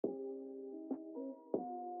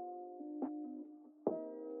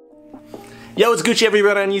Yo, it's Gucci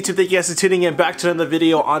everybody on YouTube. Thank you guys for tuning in back to another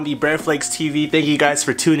video on the bflakes TV. Thank you guys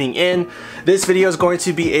for tuning in. This video is going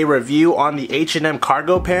to be a review on the H&M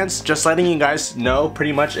cargo pants. Just letting you guys know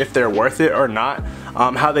pretty much if they're worth it or not,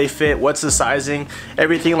 how they fit, what's the sizing,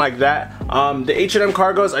 everything like that. The H&M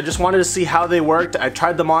cargos, I just wanted to see how they worked. I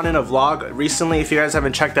tried them on in a vlog recently. If you guys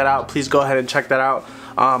haven't checked that out, please go ahead and check that out.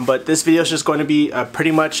 But this video is just going to be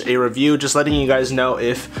pretty much a review, just letting you guys know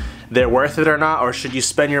if they're worth it or not, or should you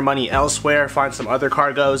spend your money elsewhere, find some other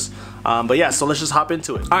cargos. But yeah, so let's just hop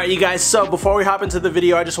into it. Alright you guys, so before we hop into the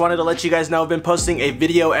video, I just wanted to let you guys know I've been posting a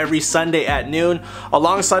video every Sunday at noon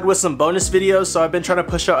alongside with some bonus videos, so I've been trying to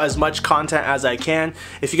push out as much content as I can.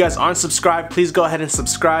 If you guys aren't subscribed, please go ahead and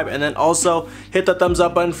subscribe, and then also hit the thumbs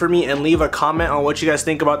up button for me and leave a comment on what you guys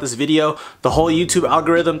think about this video. The whole YouTube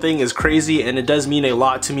algorithm thing is crazy and it does mean a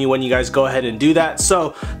lot to me when you guys go ahead and do that.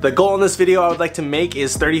 So the goal in this video I would like to make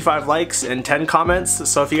is 35 likes and 10 comments,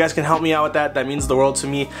 so if you guys can help me out with that, that means the world to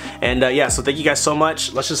me. And yeah, so thank you guys so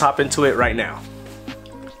much. Let's just hop into it right now.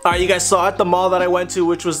 Alright you guys, so at the mall that I went to,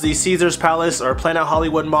 which was the Caesars Palace or Planet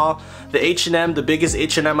Hollywood Mall, the H&M, the biggest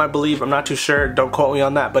H&M I believe, I'm not too sure, don't quote me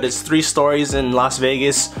on that, but it's 3 stories in Las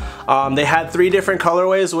Vegas. They had 3 different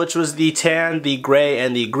colorways, which was the tan, the gray,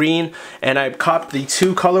 and the green, and I copped the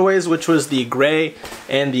 2 colorways, which was the gray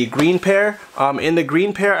and the green pair. In the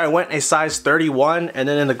green pair I went a size 31, and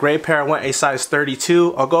then in the gray pair I went a size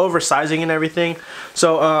 32. I'll go over sizing and everything.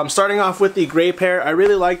 So starting off with the gray pair, I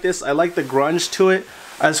really like this. I like the grunge to it.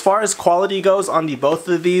 As far as quality goes on the both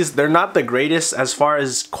of these, they're not the greatest as far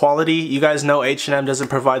as quality. You guys know H&M doesn't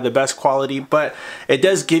provide the best quality, but it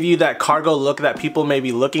does give you that cargo look that people may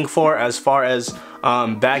be looking for as far as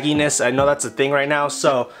bagginess. I know that's a thing right now,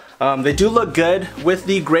 so they do look good. With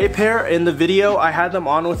the gray pair in the video, I had them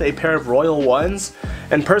on with a pair of Royal Ones,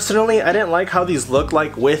 and personally I didn't like how these look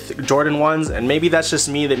like with Jordan 1s, and maybe that's just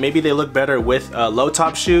me, that maybe they look better with low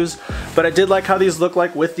top shoes, but I did like how these look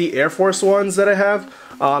like with the Air Force Ones that I have.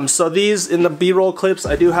 So these in the B-roll clips,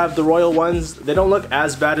 I do have the Royal Ones. They don't look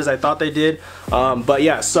as bad as I thought they did, but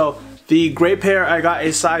yeah, so the gray pair I got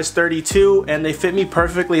a size 32 and they fit me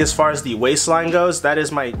perfectly as far as the waistline goes. That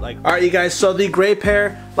is my Alright you guys, so the gray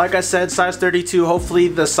pair, like I said, size 32. Hopefully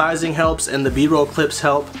the sizing helps and the B-roll clips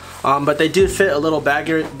help, but they did fit a little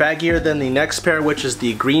baggier than the next pair, which is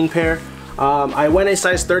the green pair. I went a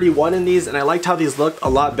size 31 in these and I liked how these looked a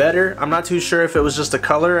lot better. I'm not too sure if it was just a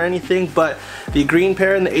color or anything, but the green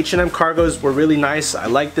pair and the H&M cargos were really nice. I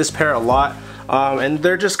like this pair a lot. And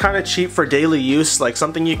they're just kind of cheap for daily use, like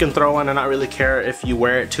something you can throw on and not really care if you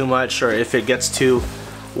wear it too much or if it gets too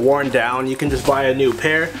worn down. You can just buy a new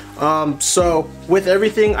pair. So with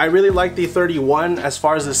everything, I really like the 31 as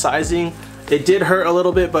far as the sizing. It did hurt a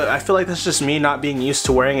little bit, but I feel like that's just me not being used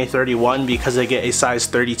to wearing a 31 because I get a size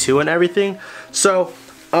 32 and everything. So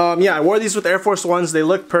yeah, I wore these with Air Force Ones. They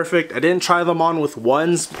look perfect. I didn't try them on with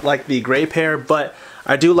ones like the gray pair, but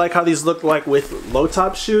I do like how these look like with low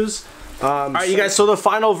top shoes. Alright you guys, so the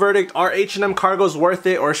final verdict, are H&M cargos worth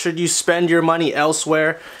it, or should you spend your money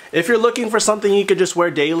elsewhere? If you're looking for something you could just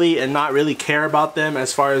wear daily and not really care about them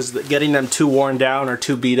as far as getting them too worn down or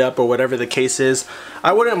too beat up or whatever the case is,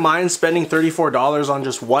 I wouldn't mind spending $34 on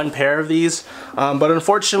just 1 pair of these. But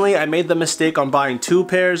unfortunately I made the mistake on buying 2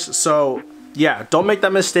 pairs, so yeah, don't make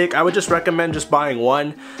that mistake. I would just recommend just buying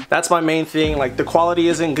 1. That's my main thing. Like, the quality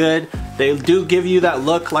isn't good. They do give you that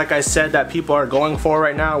look, like I said, that people are going for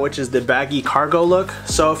right now, which is the baggy cargo look.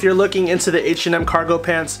 So if you're looking into the H&M cargo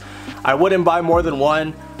pants, I wouldn't buy more than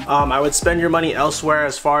 1. I would spend your money elsewhere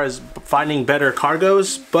as far as finding better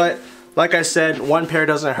cargos, but like I said, 1 pair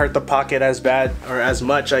doesn't hurt the pocket as bad, or as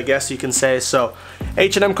much, I guess you can say. So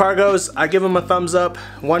H&M cargos, I give them a thumbs up.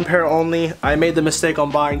 1 pair only. I made the mistake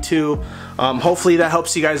on buying 2. Hopefully that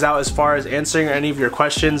helps you guys out as far as answering any of your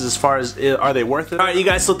questions as far as are they worth it. Alright you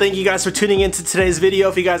guys, so thank you guys for tuning into today's video.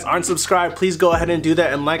 If you guys aren't subscribed, please go ahead and do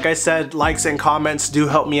that, and like I said, likes and comments do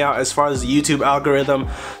help me out as far as the YouTube algorithm,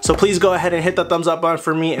 so please go ahead and hit the thumbs up button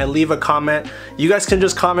for me and leave a comment. You guys can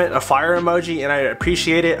just comment a fire emoji and I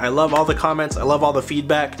appreciate it. I love all the comments, I love all the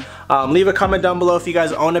feedback. Leave a comment down below if you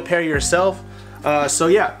guys own a pair yourself. So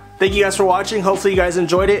yeah, thank you guys for watching. Hopefully you guys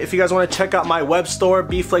enjoyed it. If you guys want to check out my web store,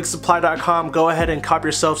 bflakessupply.com, go ahead and cop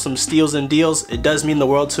yourself some steals and deals. It does mean the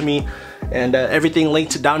world to me. And everything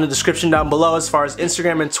linked down in the description down below as far as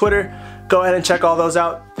Instagram and Twitter. Go ahead and check all those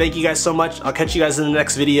out. Thank you guys so much. I'll catch you guys in the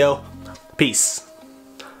next video. Peace.